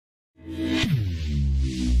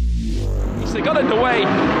course, they got underway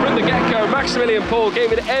from the get-go. Maximilian Paul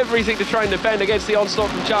gave it everything to try and defend against the onslaught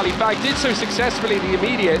from Charlie Fag. Did so successfully in the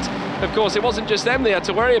immediate. Of course, it wasn't just them they had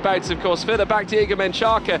to worry about. Of course, further back, Diego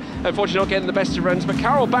Menchaca, unfortunately not getting the best of runs. But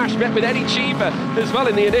Carol Bash met with Eddie Cheever as well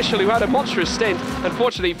in the initial, who had a monstrous stint.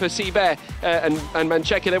 Unfortunately for Seabear and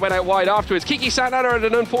Menchaca, they went out wide afterwards. Kiki Santana had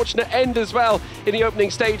an unfortunate end as well in the opening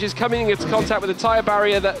stages, coming into contact with a tyre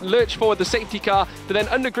barrier that lurched forward the safety car. But then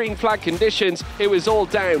under green flag conditions, it was all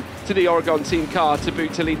down to the Oregon team car to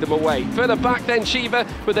boot to lead them away. Further back then, Cheever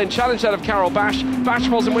would then challenge out of Carol Bash. Bash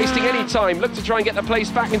wasn't wasting any time, looked to try and get the place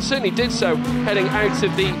back, and certainly did so, heading out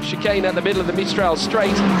of the chicane at the middle of the Mistral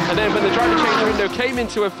straight. And then when the driver change window came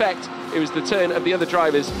into effect, it was the turn of the other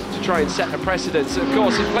drivers to try and set a precedence. Of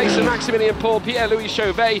course, in place of Maximilian Paul, Pierre-Louis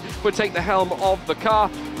Chauvet would take the helm of the car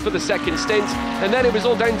for the second stint. And then it was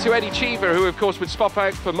all down to Eddie Cheever, who of course would swap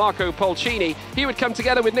out for Marco Polcini. He would come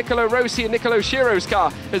together with Nicolo Rossi and Nicolo Sciro's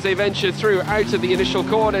car as they ventured through out of the initial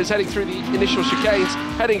corners, heading through the initial chicanes,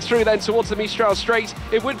 heading through then towards the Mistral straight.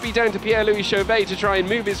 It would be down to Pierre-Louis Chauvet to try and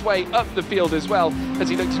move his way up the field as well, as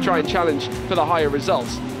he looked to try and challenge for the higher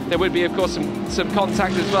results. There would be, of course, some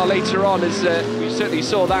contact as well later on, as we certainly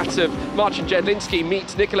saw that of Marcin Jedlinski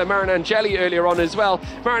meet Nicola Marinangeli earlier on as well.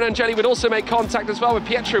 Marinangeli would also make contact as well with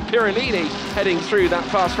Pietro Pirolini heading through that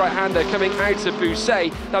fast right-hander coming out of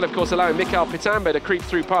Busset. That, of course, allowing Mikael Pitamba to creep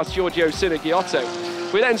through past Giorgio Sunaghiotto.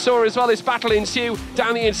 We then saw as well this battle ensue.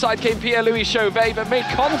 Down the inside came Pierre-Louis Chauvet, but made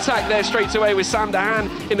contact there straight away with Sam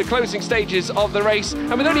Dahan in the closing stages of the race.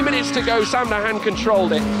 And with only minutes to go, Sam Dahan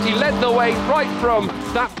controlled it. He led the way right from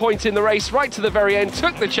that point in the race, right to the very end,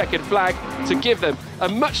 took the checkered flag to give them a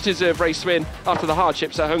much-deserved race win after the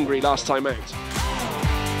hardships at Hungary last time out.